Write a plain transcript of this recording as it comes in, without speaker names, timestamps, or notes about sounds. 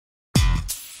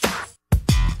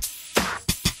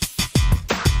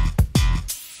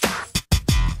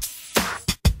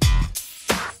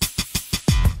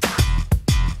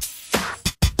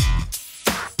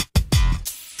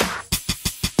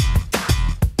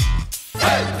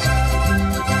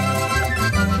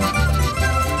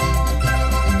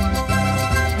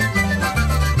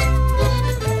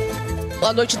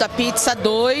a Noite da Pizza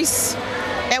 2.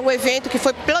 É um evento que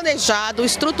foi planejado,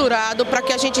 estruturado para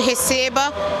que a gente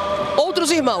receba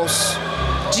outros irmãos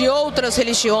de outras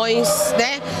religiões,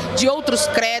 né, de outros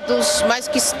credos, mas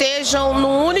que estejam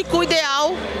no único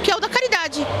ideal, que é o da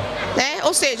caridade, né?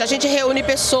 Ou seja, a gente reúne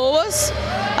pessoas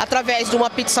através de uma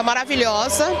pizza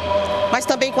maravilhosa, mas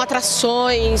também com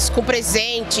atrações, com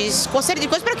presentes, com uma série de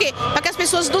coisas. Para quê? Para que as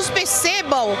pessoas nos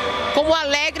percebam como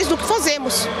alegres do que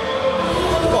fazemos.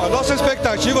 Bom, a nossa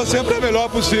expectativa sempre é a melhor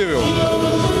possível.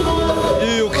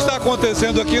 E o que está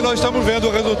acontecendo aqui, nós estamos vendo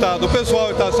o resultado. O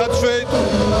pessoal está satisfeito,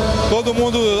 todo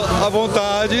mundo à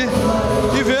vontade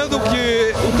e vendo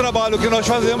que o trabalho que nós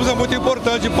fazemos é muito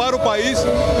importante para o país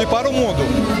e para o mundo.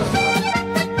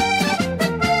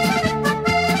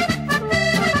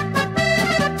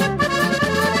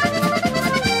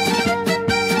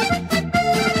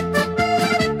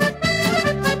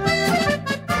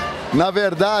 Na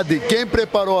verdade, quem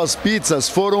preparou as pizzas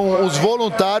foram os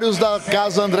voluntários da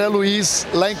Casa André Luiz,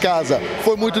 lá em casa.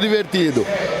 Foi muito divertido.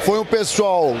 Foi um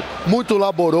pessoal muito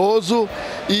laboroso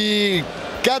e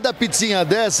cada pizzinha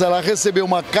dessa, ela recebeu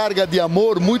uma carga de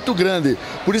amor muito grande.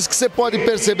 Por isso que você pode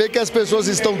perceber que as pessoas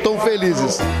estão tão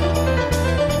felizes.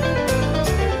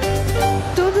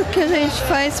 Tudo que a gente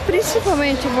faz,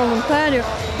 principalmente voluntário,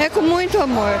 é com muito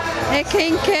amor. É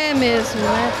quem quer mesmo,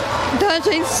 né? Então a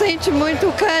gente sente muito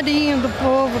o carinho do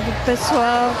povo, do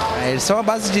pessoal. Eles são a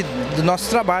base do nosso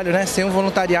trabalho, né? Sem um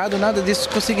voluntariado, nada disso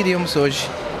conseguiríamos hoje.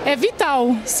 É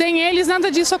vital. Sem eles,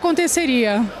 nada disso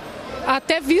aconteceria.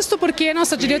 Até visto porque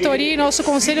nossa diretoria e nosso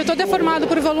conselho todo é formado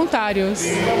por voluntários.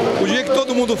 O dia que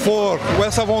todo mundo for com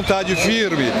essa vontade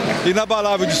firme e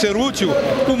inabalável de ser útil,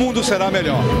 o mundo será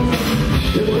melhor.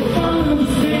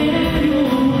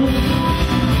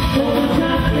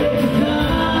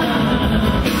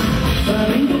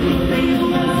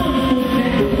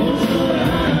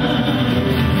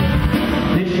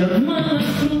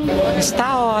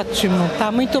 Está ótimo,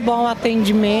 está muito bom o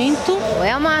atendimento.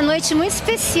 É uma noite muito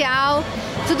especial,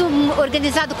 tudo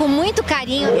organizado com muito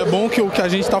carinho. É bom que o que a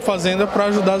gente está fazendo é para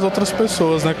ajudar as outras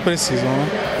pessoas, né, que precisam,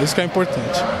 né? Isso que é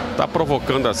importante. Está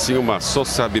provocando assim uma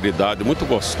sociabilidade muito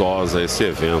gostosa esse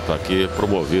evento aqui,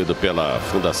 promovido pela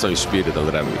Fundação Espírita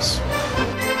André Luiz.